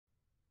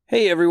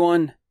Hey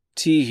everyone,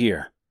 T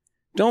here.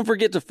 Don't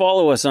forget to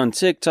follow us on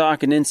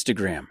TikTok and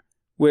Instagram,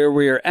 where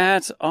we're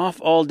at Off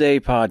All Day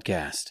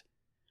Podcast.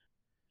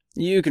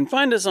 You can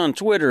find us on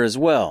Twitter as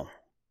well.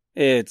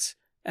 It's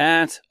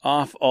at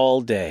Off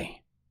All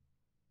Day.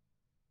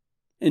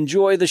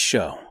 Enjoy the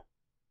show.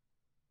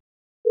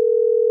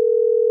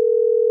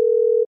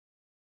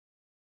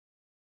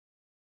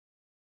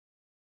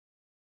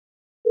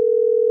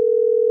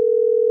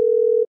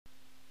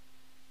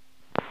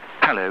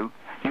 Hello,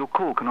 your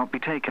call cannot be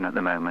taken at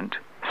the moment,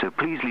 so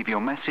please leave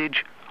your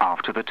message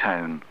after the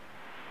tone.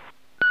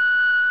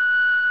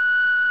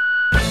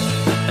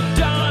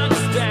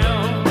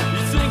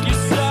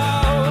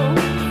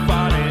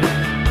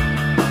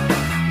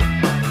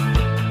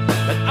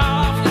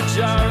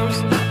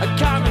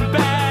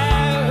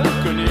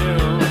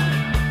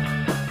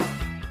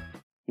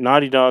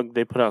 Naughty Dog,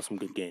 they put out some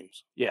good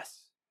games.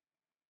 Yes.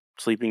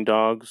 Sleeping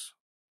Dogs,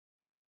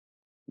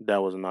 that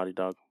was a Naughty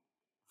Dog.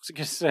 What's it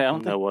gonna say? I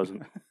don't That think-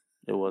 wasn't.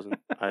 It wasn't.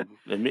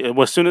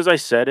 As soon as I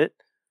said it,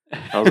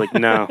 I was like,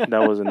 no,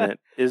 that wasn't it.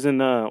 Isn't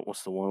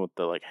what's the one with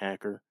the like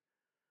hacker?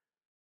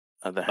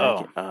 The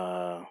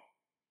hacker.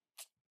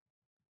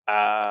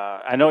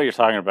 I know what you're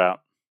talking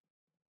about.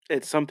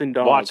 It's something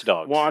dogs. Watch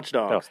Dogs. Watch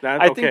Dogs. No.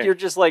 That, I okay. think you're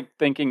just like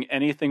thinking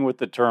anything with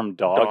the term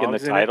dog in the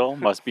Dogs in it. title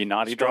must be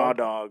Naughty Straw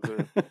Dog.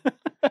 Dogs.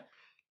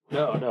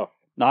 No.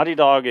 Naughty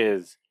Dog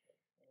is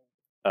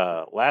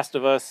Last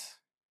of Us.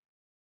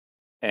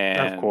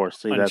 And Of course.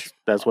 See, Unch-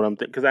 that's what I'm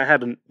thinking. Because I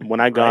hadn't when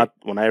I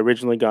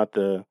originally got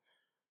the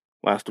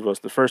Last of Us,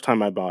 the first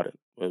time I bought it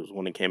was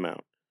when it came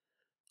out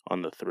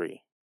on the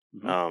 3.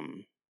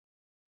 Mhm.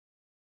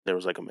 There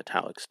was like a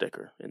metallic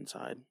sticker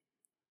inside,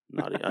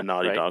 a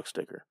Naughty Right. Dog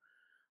sticker.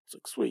 It's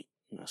like sweet.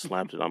 And I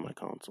slapped it on my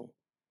console.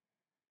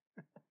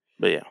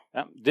 But yeah,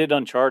 Yeah, did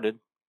Uncharted.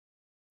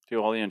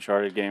 Do all the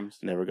Uncharted games.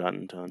 never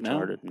gotten into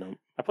Uncharted. No. I think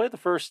I played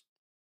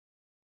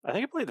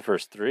the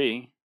first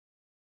 3.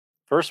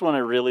 First one I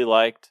really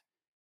liked.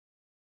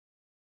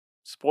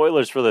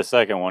 Spoilers for the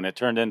second one. It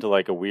turned into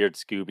like a weird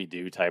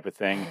Scooby-Doo type of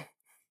thing.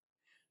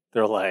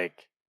 There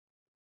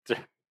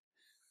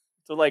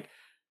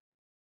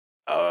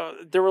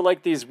were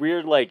like these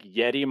weird like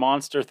Yeti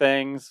monster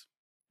things.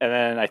 And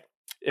then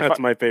That's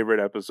my favorite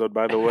episode,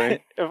 by the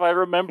way. if I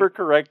remember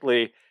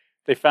correctly,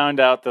 they found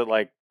out that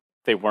like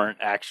they weren't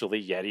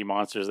actually Yeti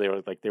monsters. They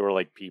were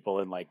like people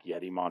in like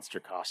Yeti monster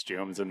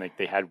costumes, and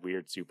they had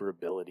weird super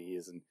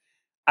abilities. And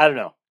I don't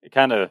know. It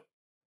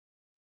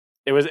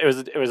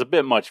was a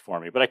bit much for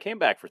me. But I came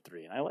back for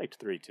 3, and I liked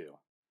 3 too.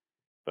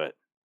 But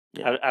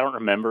Yeah. I don't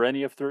remember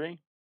any of 3,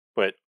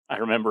 but I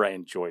remember I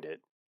enjoyed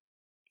it.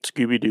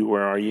 Scooby-Doo,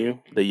 Where Are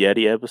You? The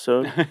Yeti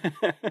episode.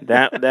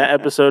 That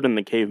episode and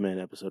the Caveman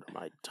episode are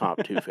my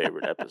top 2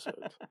 favorite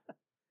episodes.